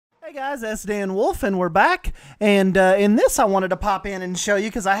Hey guys, Sdanwolf, and we're back. And in this, I wanted to pop in and show you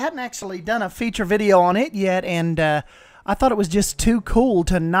because I hadn't actually done a feature video on it yet, and I thought it was just too cool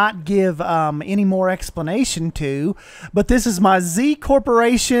to not give any more explanation to. But this is my Z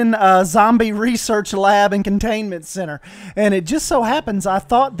Corporation Zombie Research Lab and Containment Center, and it just so happens I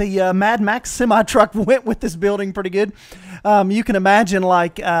thought the Mad Max semi truck went with this building pretty good. You can imagine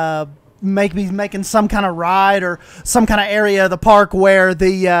like maybe making some kind of ride or some kind of area of the park where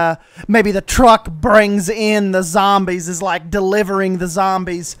the maybe the truck brings in the zombies, is like delivering the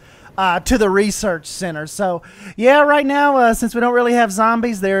zombies to the research center. So yeah, right now since we don't really have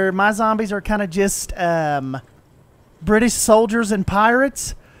zombies there, my zombies are kind of just British soldiers and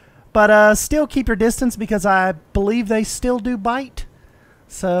pirates, but still keep your distance because I believe they still do bite.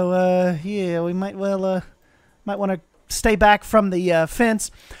 So yeah, we might want to stay back from the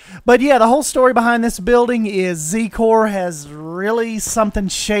fence. But yeah, the whole story behind this building is Z-Corp has really something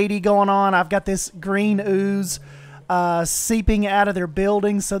shady going on. I've got this green ooze seeping out of their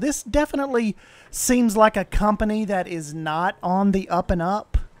building, so this definitely seems like a company that is not on the up and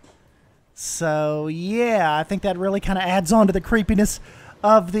up. So yeah, I think that really kind of adds on to the creepiness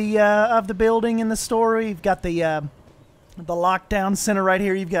of the building and the story. You've got the lockdown center right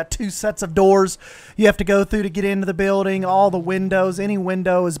here. You've got two sets of doors you have to go through to get into the building. All the windows, any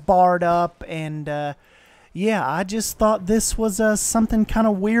window is barred up, and yeah, I just thought this was something kind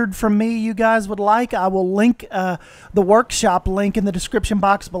of weird from me you guys would like. I will link the workshop link in the description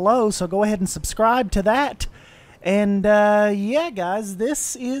box below, so go ahead and subscribe to that. And yeah, guys,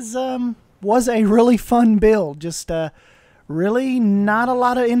 this is was a really fun build. Just really not a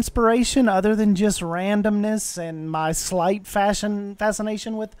lot of inspiration other than just randomness and my slight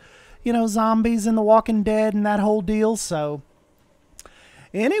fascination with, you know, zombies and The Walking Dead and that whole deal. So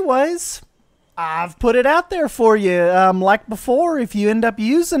anyways, I've put it out there for you. Like before, if you end up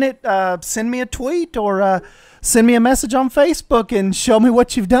using it, send me a tweet or send me a message on Facebook and show me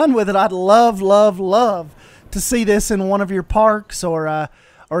what you've done with it. I'd love, love, love to see this in one of your parks or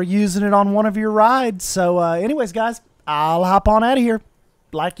using it on one of your rides. So anyways, guys, I'll hop on out of here.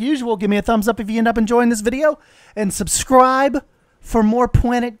 Like usual, give me a thumbs up if you end up enjoying this video, and subscribe for more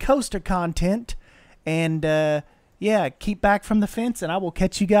Planet Coaster content. And yeah, keep back from the fence, and I will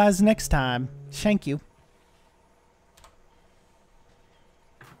catch you guys next time. Thank you.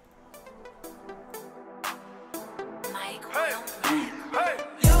 Hey.